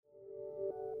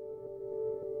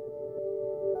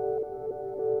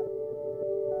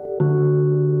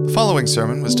The following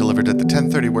sermon was delivered at the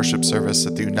 10:30 worship service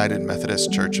at the United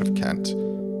Methodist Church of Kent.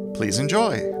 Please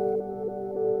enjoy.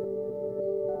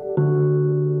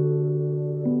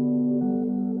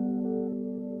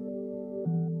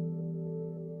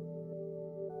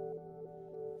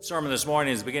 The sermon this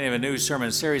morning is the beginning of a new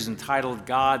sermon series entitled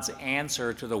God's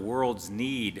Answer to the World's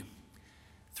Need.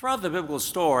 Throughout the biblical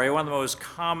story, one of the most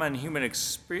common human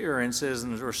experiences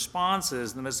and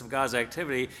responses in the midst of God's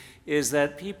activity is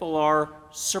that people are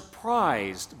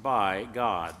surprised by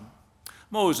God.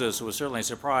 Moses was certainly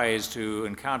surprised to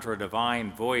encounter a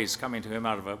divine voice coming to him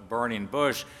out of a burning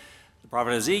bush. The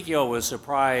prophet Ezekiel was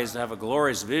surprised to have a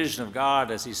glorious vision of God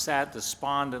as he sat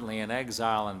despondently in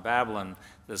exile in Babylon.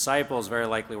 The disciples very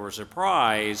likely were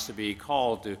surprised to be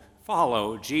called to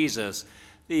follow Jesus.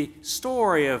 The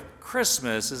story of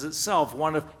Christmas is itself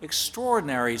one of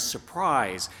extraordinary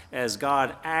surprise as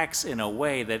God acts in a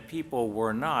way that people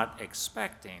were not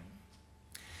expecting.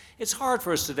 It's hard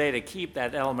for us today to keep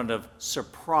that element of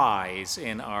surprise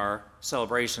in our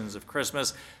celebrations of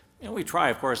Christmas. And we try,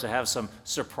 of course, to have some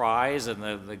surprise in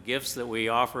the gifts that we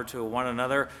offer to one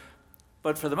another.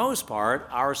 But for the most part,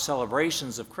 our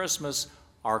celebrations of Christmas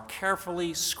are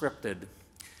carefully scripted.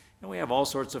 And we have all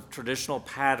sorts of traditional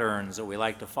patterns that we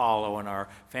like to follow in our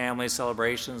family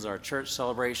celebrations, our church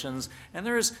celebrations, and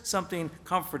there is something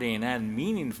comforting and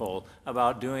meaningful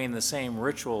about doing the same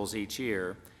rituals each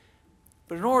year.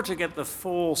 But in order to get the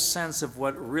full sense of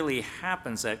what really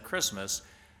happens at Christmas,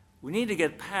 we need to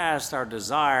get past our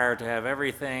desire to have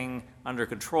everything under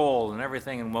control and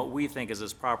everything in what we think is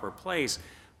its proper place.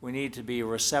 We need to be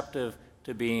receptive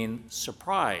to being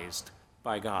surprised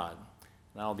by God.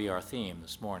 That'll be our theme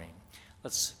this morning.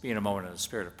 Let's be in a moment in a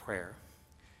spirit of prayer.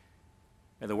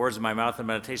 May the words of my mouth and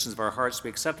meditations of our hearts be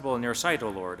acceptable in your sight, O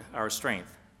Lord, our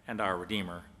strength and our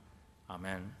Redeemer.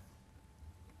 Amen.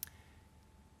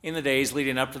 In the days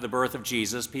leading up to the birth of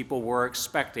Jesus, people were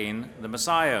expecting the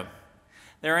Messiah.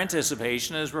 Their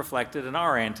anticipation is reflected in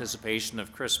our anticipation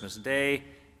of Christmas Day,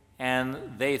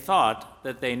 and they thought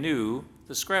that they knew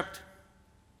the script.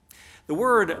 The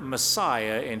word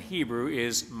Messiah in Hebrew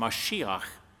is Mashiach,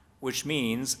 which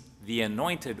means the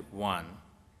anointed one.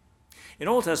 In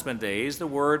Old Testament days, the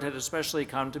word had especially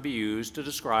come to be used to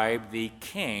describe the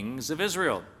kings of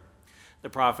Israel. The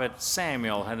prophet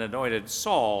Samuel had anointed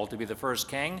Saul to be the first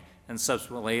king and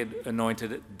subsequently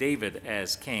anointed David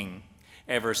as king.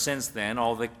 Ever since then,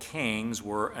 all the kings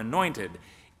were anointed.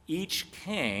 Each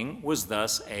king was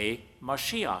thus a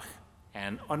Mashiach,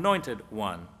 an anointed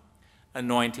one.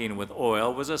 Anointing with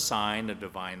oil was a sign of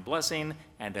divine blessing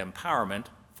and empowerment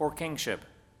for kingship.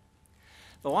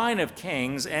 The line of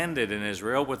kings ended in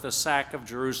Israel with the sack of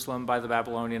Jerusalem by the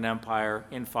Babylonian Empire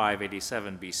in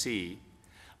 587 BC.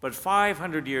 But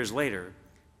 500 years later,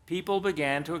 people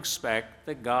began to expect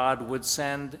that God would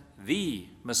send the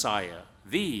Messiah,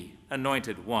 the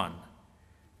anointed one,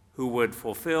 who would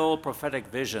fulfill prophetic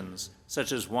visions,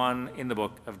 such as one in the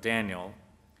book of Daniel.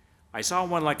 I saw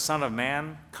one like Son of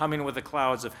Man coming with the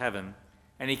clouds of heaven,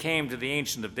 and he came to the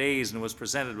Ancient of Days and was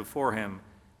presented before him.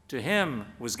 To him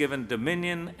was given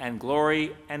dominion and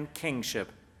glory and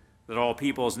kingship, that all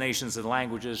peoples, nations, and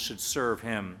languages should serve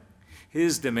him.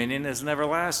 His dominion is an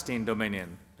everlasting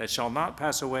dominion that shall not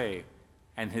pass away,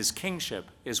 and his kingship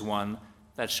is one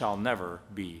that shall never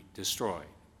be destroyed.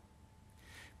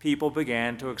 People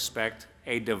began to expect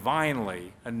a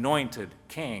divinely anointed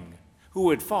king who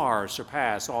would far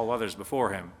surpass all others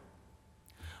before him.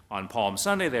 On Palm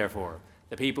Sunday, therefore,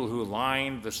 the people who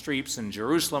lined the streets in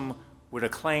Jerusalem would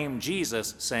acclaim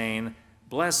Jesus, saying,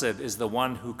 "Blessed is the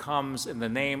one who comes in the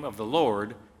name of the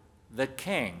Lord, the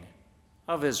King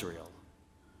of Israel."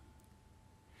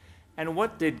 And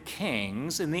what did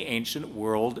kings in the ancient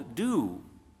world do?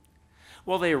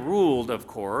 Well, they ruled, of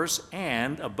course,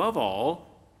 and above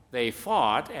all, they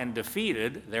fought and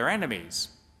defeated their enemies.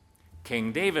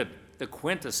 King David, the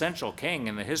quintessential king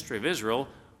in the history of Israel,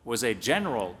 was a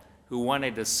general who won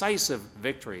a decisive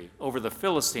victory over the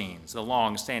Philistines, the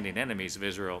long-standing enemies of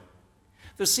Israel.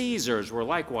 The Caesars were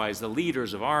likewise the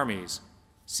leaders of armies.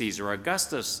 Caesar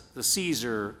Augustus, the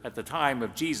Caesar at the time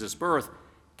of Jesus' birth,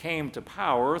 came to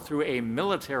power through a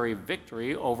military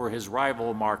victory over his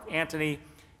rival Mark Antony,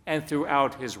 and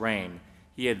throughout his reign,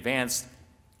 he advanced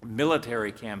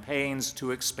military campaigns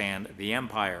to expand the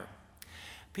empire.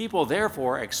 People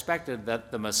therefore expected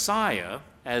that the Messiah,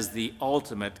 as the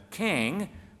ultimate king,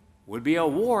 would be a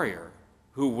warrior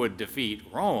who would defeat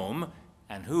Rome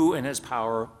and who, in his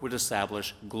power, would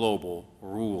establish global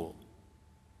rule.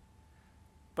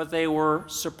 But they were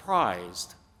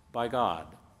surprised by God.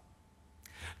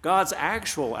 God's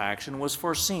actual action was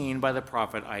foreseen by the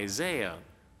prophet Isaiah,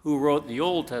 who wrote the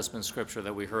Old Testament scripture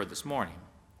that we heard this morning.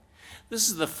 This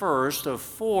is the first of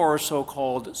 4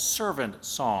 so-called servant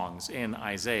songs in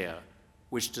Isaiah,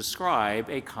 which describe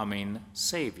a coming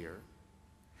Savior.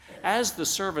 As the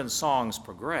servant songs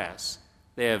progress,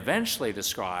 they eventually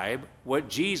describe what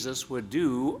Jesus would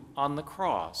do on the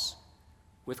cross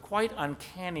with quite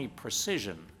uncanny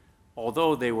precision,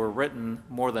 although they were written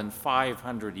more than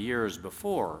 500 years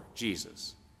before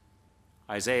Jesus.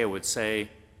 Isaiah would say,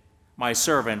 "My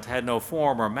servant had no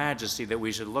form or majesty that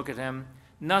we should look at him,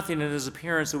 nothing in his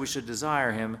appearance that we should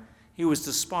desire him. He was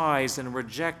despised and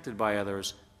rejected by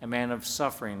others, a man of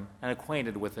suffering and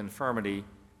acquainted with infirmity.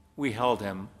 We held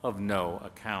him of no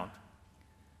account."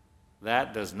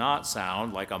 That does not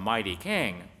sound like a mighty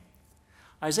king.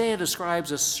 Isaiah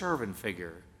describes a servant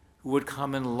figure who would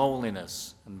come in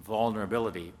loneliness and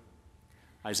vulnerability.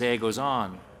 Isaiah goes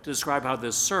on to describe how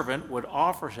this servant would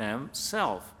offer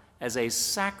himself as a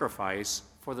sacrifice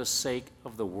for the sake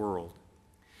of the world.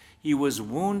 He was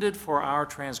wounded for our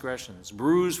transgressions,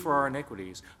 bruised for our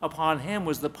iniquities. Upon him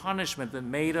was the punishment that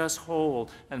made us whole,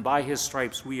 and by his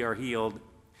stripes we are healed.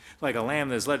 Like a lamb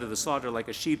that is led to the slaughter, like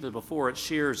a sheep that before its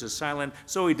shears is silent,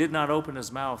 so he did not open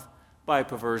his mouth. By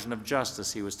perversion of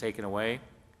justice he was taken away.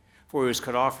 For he was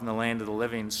cut off from the land of the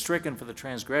living, stricken for the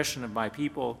transgression of my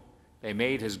people. They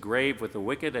made his grave with the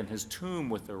wicked and his tomb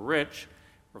with the rich,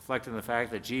 reflecting the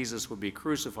fact that Jesus would be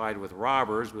crucified with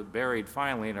robbers, but buried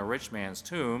finally in a rich man's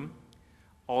tomb,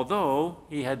 although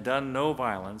he had done no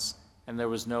violence and there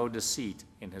was no deceit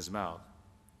in his mouth.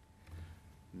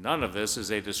 None of this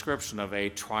is a description of a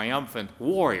triumphant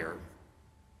warrior.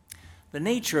 The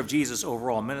nature of Jesus'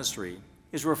 overall ministry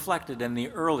is reflected in the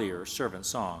earlier servant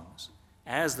songs.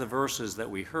 As the verses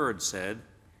that we heard said,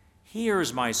 "Here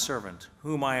is my servant,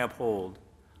 whom I uphold.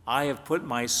 I have put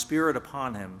my spirit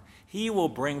upon him. He will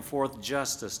bring forth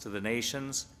justice to the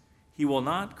nations. He will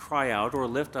not cry out or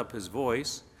lift up his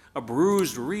voice. A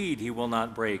bruised reed he will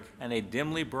not break, and a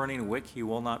dimly burning wick he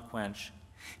will not quench.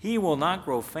 He will not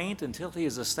grow faint until he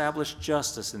has established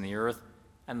justice in the earth,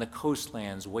 and the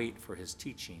coastlands wait for his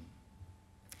teaching."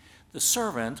 The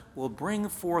servant will bring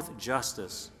forth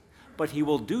justice, but he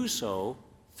will do so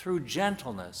through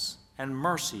gentleness and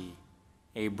mercy.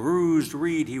 A bruised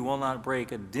reed he will not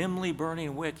break, a dimly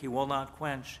burning wick he will not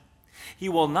quench. He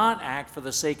will not act for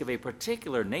the sake of a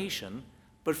particular nation,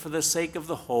 but for the sake of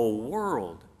the whole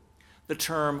world. The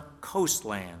term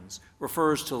coastlands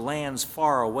refers to lands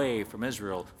far away from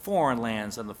Israel, foreign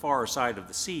lands on the far side of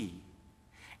the sea.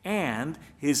 And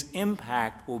his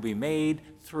impact will be made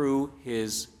through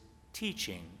his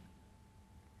teaching.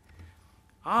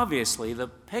 Obviously, the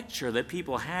picture that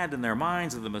people had in their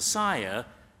minds of the Messiah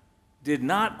did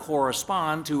not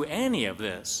correspond to any of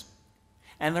this.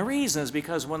 And the reason is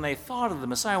because when they thought of the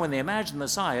Messiah, when they imagined the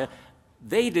Messiah,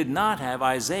 they did not have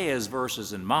Isaiah's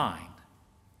verses in mind.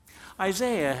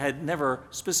 Isaiah had never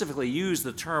specifically used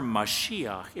the term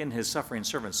Mashiach in his suffering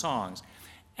servant songs,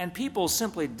 and people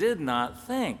simply did not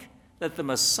think that the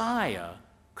Messiah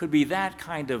could be that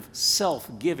kind of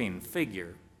self-giving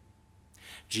figure.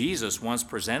 Jesus once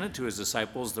presented to his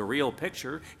disciples the real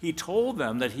picture. He told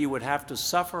them that he would have to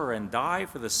suffer and die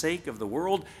for the sake of the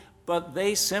world, but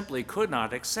they simply could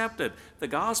not accept it. The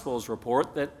Gospels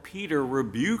report that Peter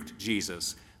rebuked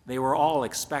Jesus. They were all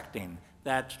expecting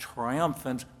that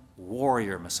triumphant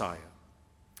warrior Messiah.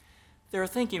 Their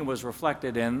thinking was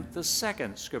reflected in the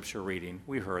second scripture reading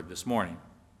we heard this morning.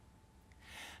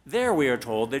 There we are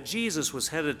told that Jesus was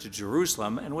headed to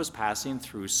Jerusalem and was passing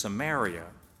through Samaria.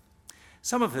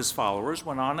 Some of his followers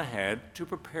went on ahead to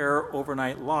prepare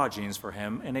overnight lodgings for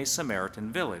him in a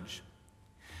Samaritan village.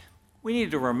 We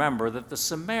need to remember that the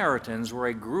Samaritans were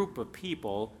a group of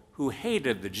people who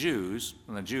hated the Jews,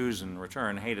 and the Jews in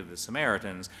return hated the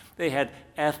Samaritans. They had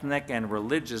ethnic and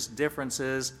religious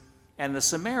differences, and the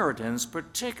Samaritans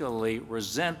particularly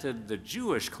resented the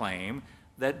Jewish claim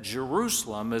that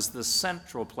Jerusalem is the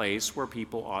central place where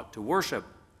people ought to worship.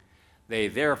 They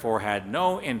therefore had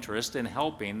no interest in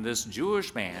helping this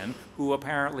Jewish man who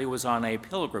apparently was on a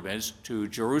pilgrimage to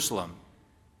Jerusalem.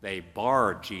 They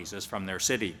barred Jesus from their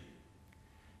city.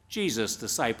 Jesus'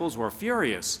 disciples were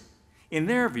furious. In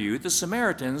their view, the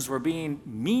Samaritans were being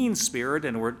mean-spirited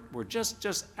and were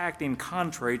just acting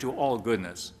contrary to all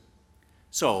goodness.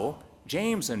 So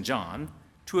James and John,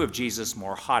 two of Jesus'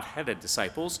 more hot-headed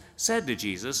disciples, said to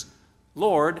Jesus,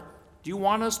 "Lord, do you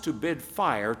want us to bid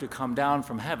fire to come down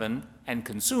from heaven and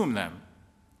consume them?"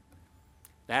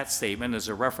 That statement is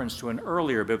a reference to an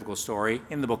earlier biblical story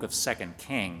in the book of 2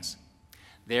 Kings.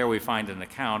 There we find an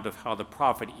account of how the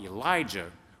prophet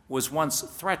Elijah was once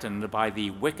threatened by the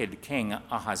wicked king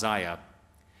Ahaziah.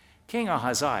 King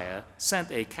Ahaziah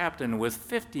sent a captain with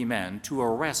 50 men to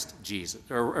arrest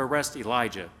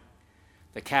Elijah.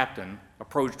 The captain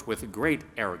approached with great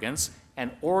arrogance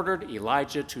and ordered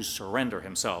Elijah to surrender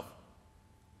himself.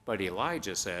 But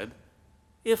Elijah said,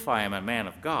 "If I am a man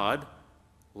of God,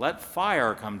 let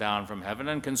fire come down from heaven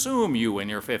and consume you and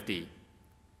your 50."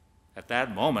 At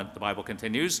that moment, the Bible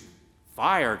continues,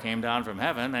 fire came down from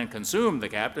heaven and consumed the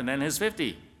captain and his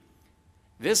 50.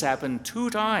 This happened 2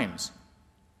 times,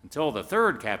 until the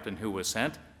third captain who was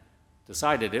sent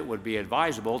decided it would be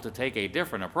advisable to take a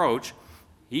different approach.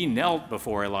 He knelt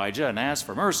before Elijah and asked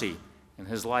for mercy, and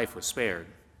his life was spared.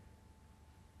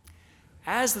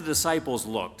 As the disciples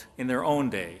looked in their own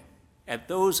day at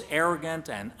those arrogant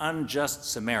and unjust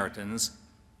Samaritans,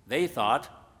 they thought,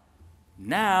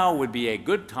 now would be a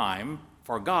good time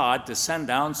for God to send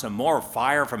down some more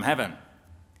fire from heaven.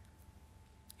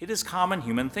 It is common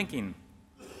human thinking.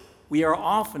 We are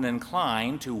often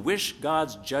inclined to wish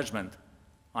God's judgment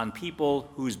on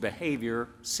people whose behavior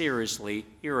seriously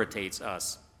irritates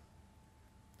us.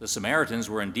 The Samaritans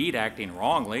were indeed acting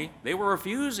wrongly. They were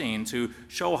refusing to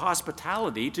show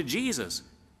hospitality to Jesus.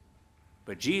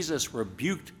 But Jesus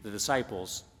rebuked the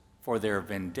disciples for their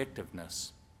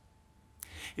vindictiveness.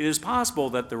 It is possible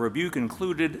that the rebuke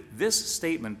included this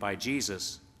statement by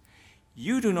Jesus,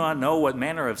 "You do not know what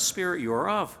manner of spirit you are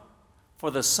of,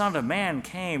 for the Son of Man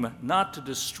came not to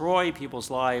destroy people's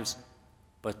lives,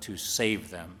 but to save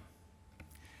them."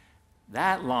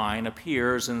 That line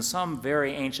appears in some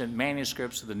very ancient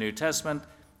manuscripts of the New Testament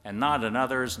and not in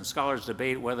others, and scholars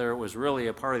debate whether it was really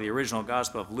a part of the original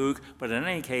Gospel of Luke, but in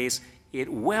any case,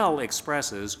 it well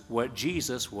expresses what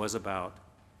Jesus was about.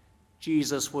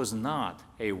 Jesus was not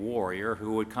a warrior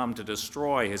who would come to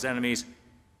destroy his enemies.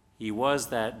 He was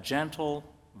that gentle,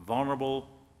 vulnerable,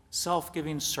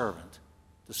 self-giving servant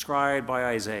described by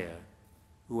Isaiah,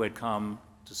 who had come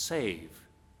to save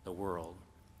the world.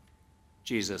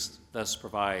 Jesus thus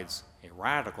provides a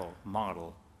radical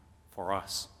model for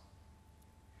us.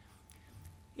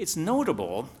 It's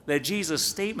notable that Jesus'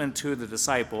 statement to the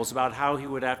disciples about how he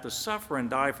would have to suffer and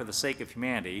die for the sake of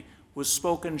humanity was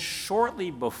spoken shortly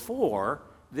before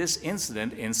this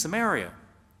incident in Samaria.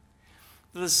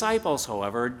 The disciples,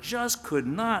 however, just could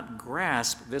not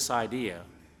grasp this idea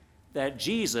that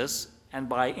Jesus, and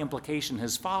by implication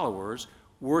his followers,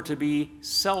 were to be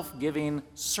self-giving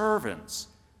servants.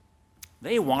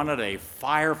 They wanted a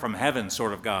fire from heaven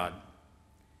sort of God.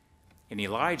 In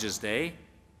Elijah's day,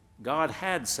 God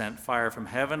had sent fire from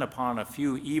heaven upon a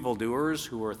few evildoers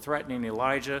who were threatening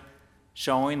Elijah,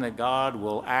 showing that God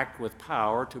will act with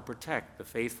power to protect the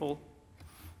faithful.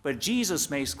 But Jesus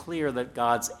makes clear that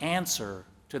God's answer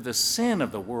to the sin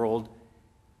of the world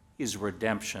is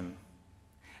redemption.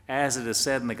 As it is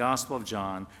said in the Gospel of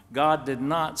John, God did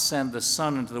not send the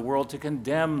Son into the world to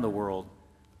condemn the world,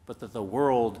 but that the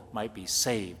world might be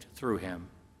saved through him.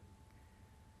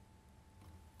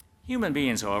 Human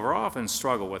beings, however, often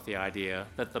struggle with the idea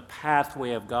that the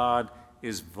pathway of God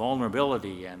is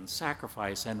vulnerability and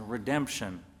sacrifice and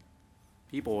redemption.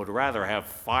 People would rather have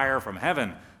fire from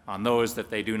heaven on those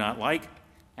that they do not like,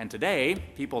 and today,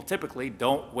 people typically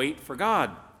don't wait for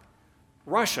God.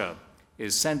 Russia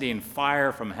is sending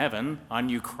fire from heaven on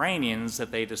Ukrainians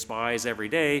that they despise every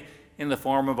day in the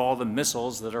form of all the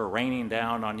missiles that are raining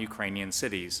down on Ukrainian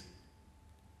cities.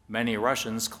 Many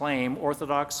Russians claim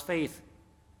Orthodox faith,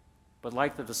 but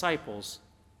like the disciples,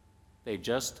 they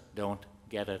just don't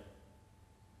get it.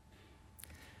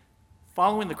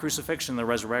 Following the crucifixion and the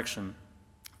resurrection,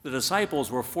 the disciples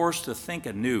were forced to think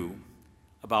anew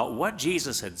about what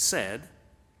Jesus had said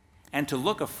and to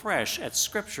look afresh at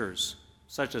scriptures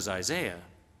such as Isaiah,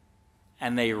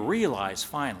 and they realized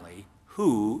finally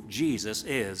who Jesus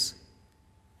is.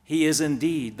 He is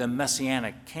indeed the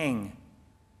Messianic King,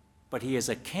 but he is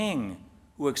a king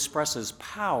who expresses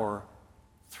power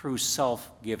through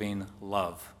self-giving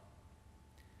love.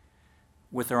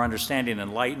 With their understanding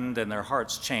enlightened and their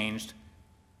hearts changed,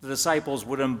 the disciples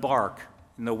would embark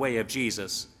in the way of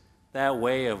Jesus, that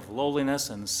way of lowliness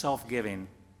and self-giving,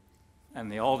 and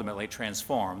they ultimately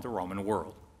transformed the Roman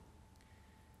world.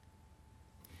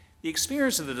 The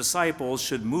experience of the disciples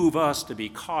should move us to be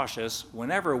cautious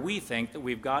whenever we think that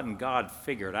we've gotten God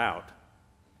figured out.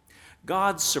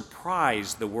 God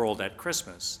surprised the world at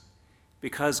Christmas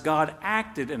because God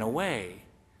acted in a way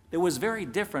that was very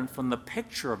different from the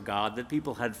picture of God that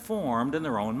people had formed in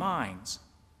their own minds.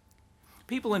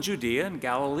 People in Judea and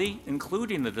Galilee,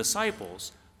 including the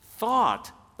disciples,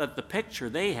 thought that the picture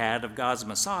they had of God's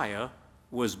Messiah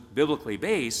was biblically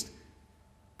based,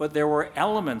 but there were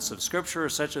elements of Scripture,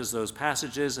 such as those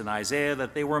passages in Isaiah,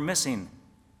 that they were missing.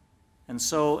 And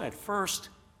so, at first,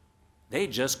 They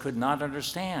just could not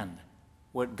understand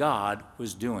what God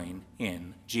was doing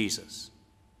in Jesus.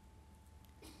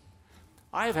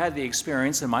 I've had the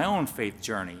experience in my own faith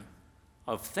journey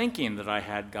of thinking that I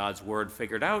had God's word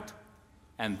figured out,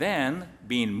 and then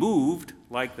being moved,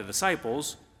 like the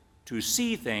disciples, to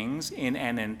see things in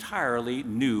an entirely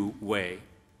new way.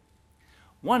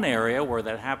 One area where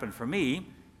that happened for me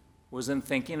was in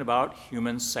thinking about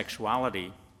human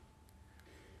sexuality.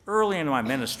 Early in my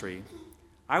ministry,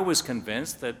 I was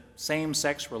convinced that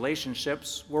same-sex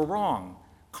relationships were wrong,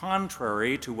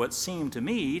 contrary to what seemed to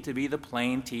me to be the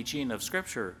plain teaching of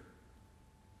Scripture.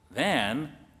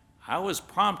 Then I was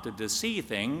prompted to see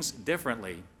things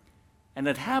differently, and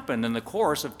it happened in the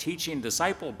course of teaching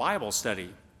disciple Bible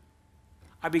study.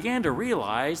 I began to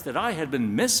realize that I had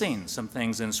been missing some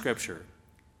things in Scripture,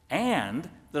 and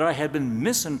that I had been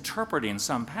misinterpreting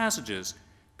some passages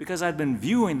because I'd been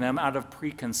viewing them out of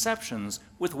preconceptions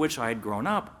with which I had grown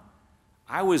up.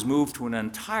 I was moved to an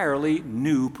entirely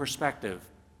new perspective.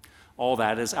 All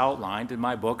that is outlined in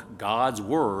my book, God's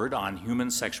Word on Human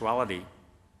Sexuality.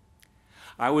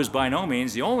 I was by no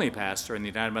means the only pastor in the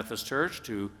United Methodist Church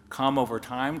to come over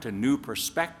time to new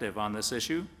perspective on this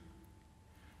issue.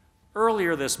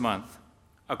 Earlier this month,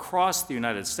 across the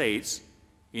United States,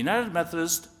 United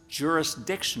Methodist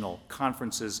jurisdictional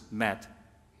conferences met.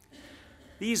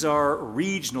 These are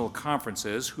regional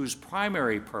conferences whose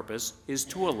primary purpose is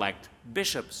to elect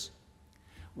bishops.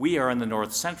 We are in the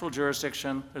North Central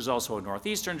jurisdiction. There's also a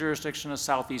Northeastern jurisdiction, a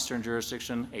Southeastern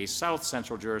jurisdiction, a South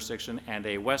Central jurisdiction, and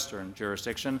a Western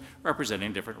jurisdiction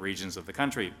representing different regions of the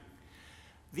country.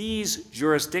 These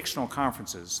jurisdictional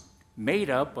conferences,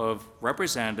 made up of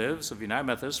representatives of United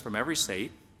Methodists from every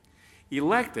state,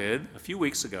 elected a few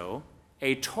weeks ago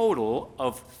a total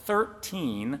of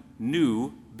 13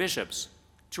 new bishops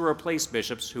to replace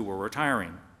bishops who were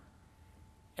retiring.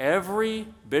 Every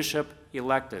bishop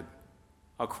elected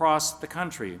across the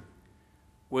country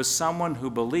was someone who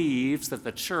believes that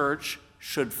the church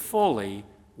should fully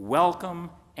welcome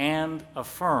and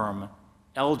affirm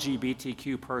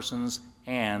LGBTQ persons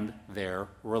and their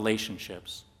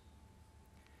relationships.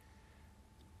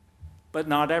 But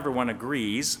not everyone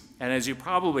agrees, and as you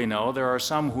probably know, there are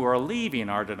some who are leaving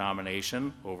our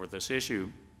denomination over this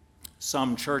issue.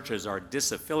 Some churches are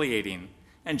disaffiliating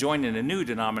and joining a new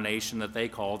denomination that they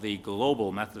call the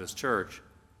Global Methodist Church.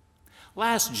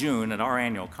 Last June at our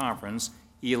annual conference,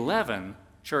 11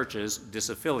 churches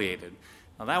disaffiliated.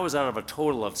 Now that was out of a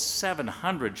total of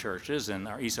 700 churches in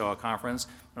our East Ohio Conference,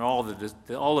 and all of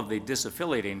the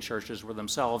disaffiliating churches were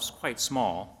themselves quite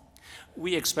small.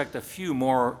 We expect a few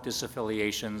more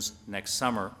disaffiliations next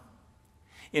summer.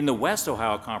 In the West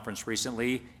Ohio Conference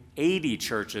recently, 80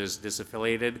 churches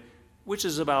disaffiliated, which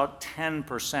is about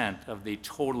 10% of the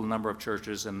total number of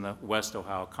churches in the West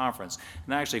Ohio Conference.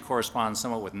 And that actually corresponds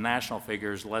somewhat with national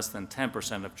figures. Less than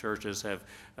 10% of churches have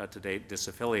to date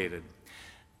disaffiliated.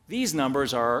 These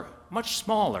numbers are much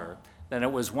smaller than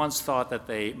it was once thought that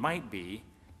they might be,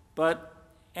 but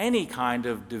any kind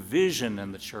of division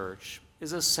in the church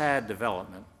is a sad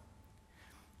development.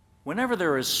 Whenever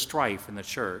there is strife in the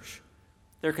church,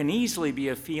 there can easily be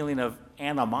a feeling of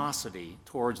animosity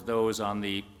towards those on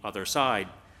the other side.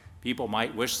 People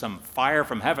might wish some fire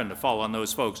from heaven to fall on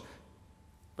those folks,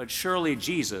 but surely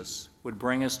Jesus would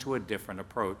bring us to a different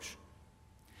approach.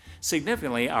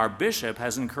 Significantly, our bishop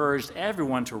has encouraged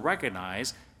everyone to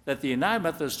recognize that the United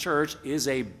Methodist Church is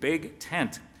a big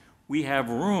tent. We have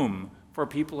room for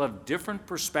people of different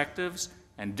perspectives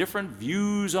and different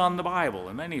views on the Bible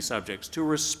and many subjects to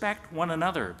respect one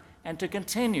another and to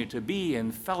continue to be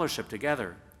in fellowship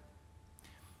together.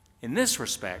 In this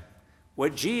respect,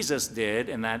 what Jesus did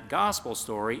in that gospel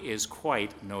story is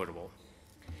quite notable.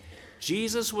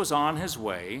 Jesus was on his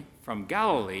way from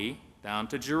Galilee down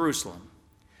to Jerusalem.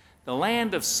 The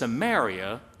land of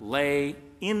Samaria lay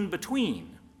in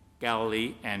between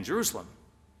Galilee and Jerusalem.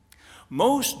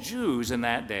 Most Jews in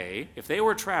that day, if they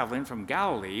were traveling from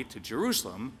Galilee to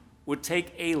Jerusalem, would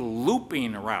take a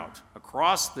looping route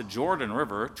across the Jordan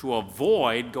River to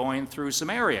avoid going through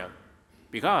Samaria,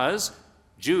 because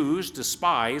Jews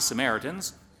despise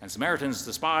Samaritans, and Samaritans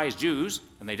despise Jews,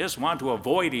 and they just want to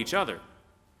avoid each other.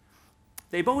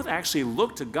 They both actually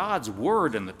looked to God's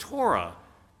word in the Torah,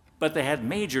 but they had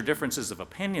major differences of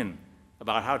opinion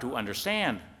about how to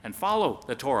understand and follow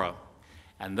the Torah.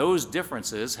 And those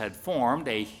differences had formed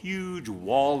a huge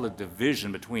wall of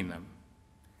division between them.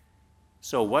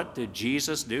 So what did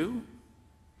Jesus do?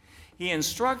 He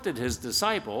instructed his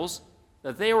disciples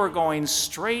that they were going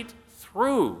straight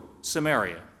through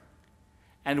Samaria.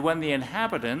 And when the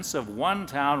inhabitants of one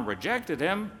town rejected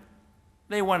him,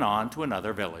 they went on to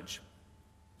another village.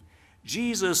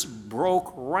 Jesus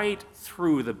broke right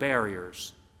through the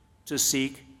barriers to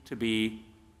seek to be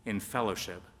in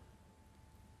fellowship.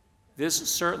 This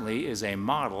certainly is a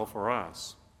model for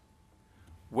us.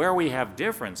 Where we have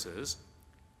differences,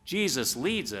 Jesus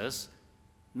leads us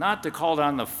not to call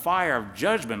down the fire of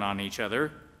judgment on each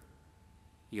other.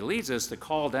 He leads us to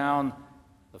call down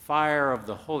the fire of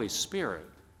the Holy Spirit,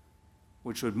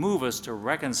 which would move us to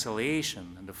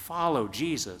reconciliation and to follow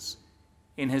Jesus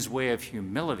in his way of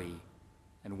humility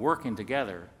and working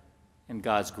together in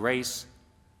God's grace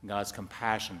and God's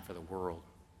compassion for the world.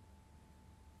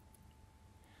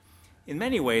 In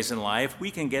many ways in life, we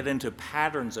can get into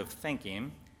patterns of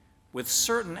thinking with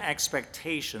certain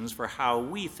expectations for how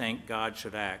we think God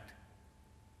should act.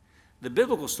 The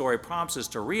biblical story prompts us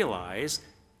to realize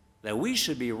that we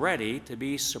should be ready to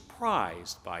be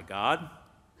surprised by God,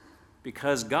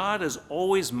 because God is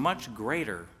always much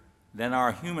greater than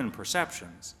our human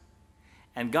perceptions,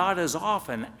 and God is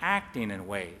often acting in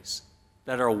ways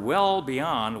that are well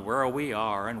beyond where we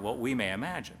are and what we may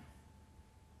imagine.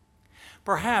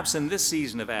 Perhaps in this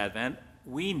season of Advent,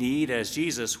 we need, as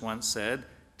Jesus once said,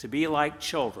 to be like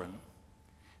children,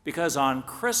 because on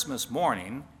Christmas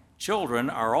morning, children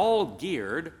are all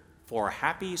geared for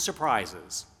happy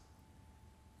surprises.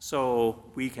 So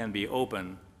we can be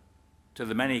open to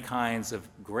the many kinds of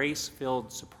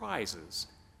grace-filled surprises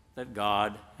that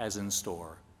God has in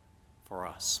store for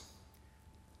us.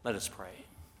 Let us pray.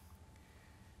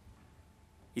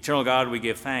 Eternal God, we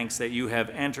give thanks that you have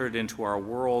entered into our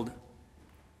world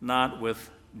not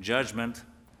with judgment,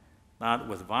 not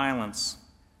with violence,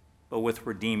 but with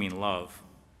redeeming love.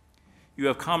 You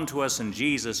have come to us in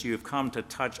Jesus. You have come to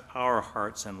touch our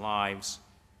hearts and lives.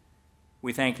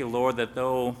 We thank you, Lord, that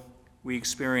though we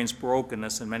experience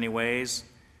brokenness in many ways,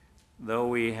 though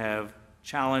we have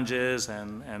challenges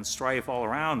and strife all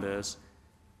around us,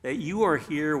 that you are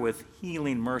here with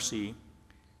healing mercy.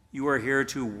 You are here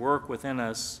to work within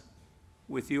us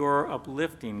with your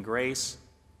uplifting grace.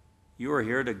 You are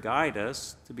here to guide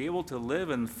us, to be able to live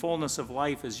in fullness of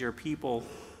life as your people,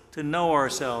 to know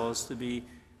ourselves, to be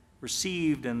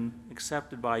received and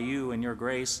accepted by you and your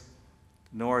grace,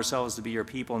 to know ourselves to be your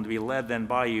people and to be led then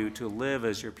by you to live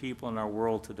as your people in our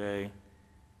world today.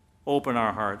 Open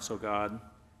our hearts, O God,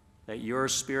 that your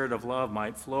spirit of love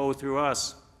might flow through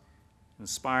us,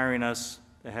 inspiring us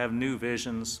to have new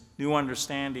visions, new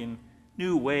understanding,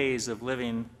 new ways of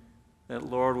living, that,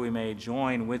 Lord, we may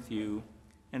join with you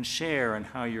and share in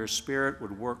how your Spirit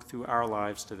would work through our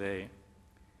lives today.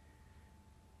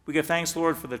 We give thanks,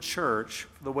 Lord, for the church,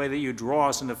 for the way that you draw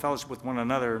us into fellowship with one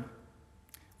another.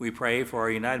 We pray for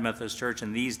our United Methodist Church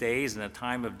in these days, in a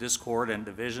time of discord and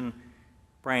division,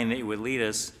 praying that you would lead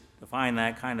us to find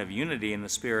that kind of unity in the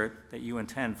Spirit that you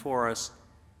intend for us,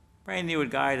 praying that you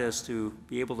would guide us to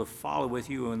be able to follow with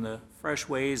you in the fresh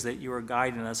ways that you are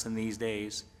guiding us in these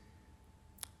days.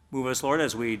 Move us, Lord,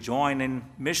 as we join in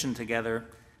mission together,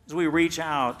 as we reach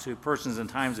out to persons in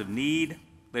times of need,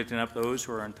 lifting up those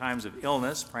who are in times of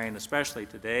illness, praying especially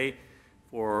today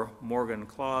for Morgan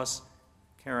Kloss,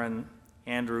 Karen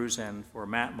Andrews, and for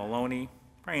Matt Maloney,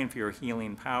 praying for your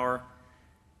healing power.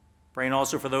 Praying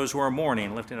also for those who are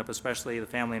mourning, lifting up especially the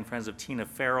family and friends of Tina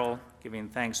Farrell, giving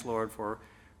thanks, Lord, for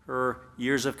her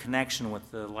years of connection with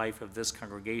the life of this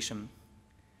congregation.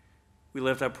 We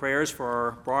lift up prayers for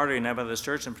our broader United Methodist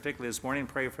Church, and particularly this morning,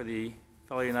 pray for the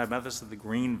fellow United Methodists of the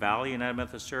Green Valley United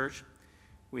Methodist Church.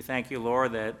 We thank you,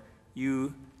 Lord, that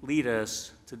you lead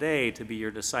us today to be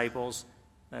your disciples,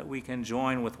 that we can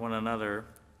join with one another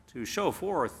to show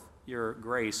forth your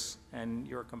grace and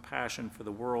your compassion for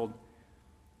the world.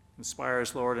 Inspire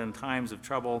us, Lord, in times of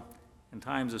trouble, in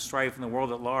times of strife in the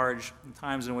world at large, in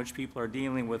times in which people are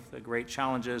dealing with great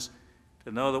challenges,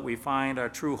 to know that we find our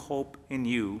true hope in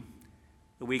you,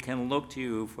 that we can look to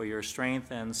you for your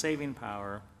strength and saving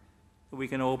power, that we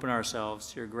can open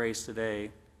ourselves to your grace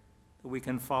today, that we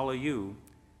can follow you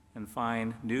and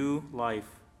find new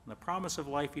life and the promise of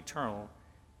life eternal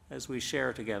as we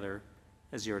share together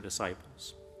as your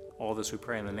disciples. All this we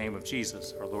pray in the name of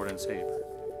Jesus, our Lord and Savior.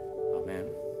 Amen.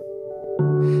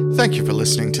 Thank you for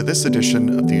listening to this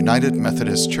edition of the United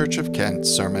Methodist Church of Kent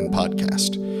Sermon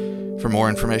Podcast. For more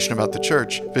information about the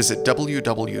church, visit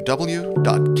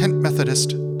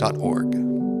www.kentmethodist.org.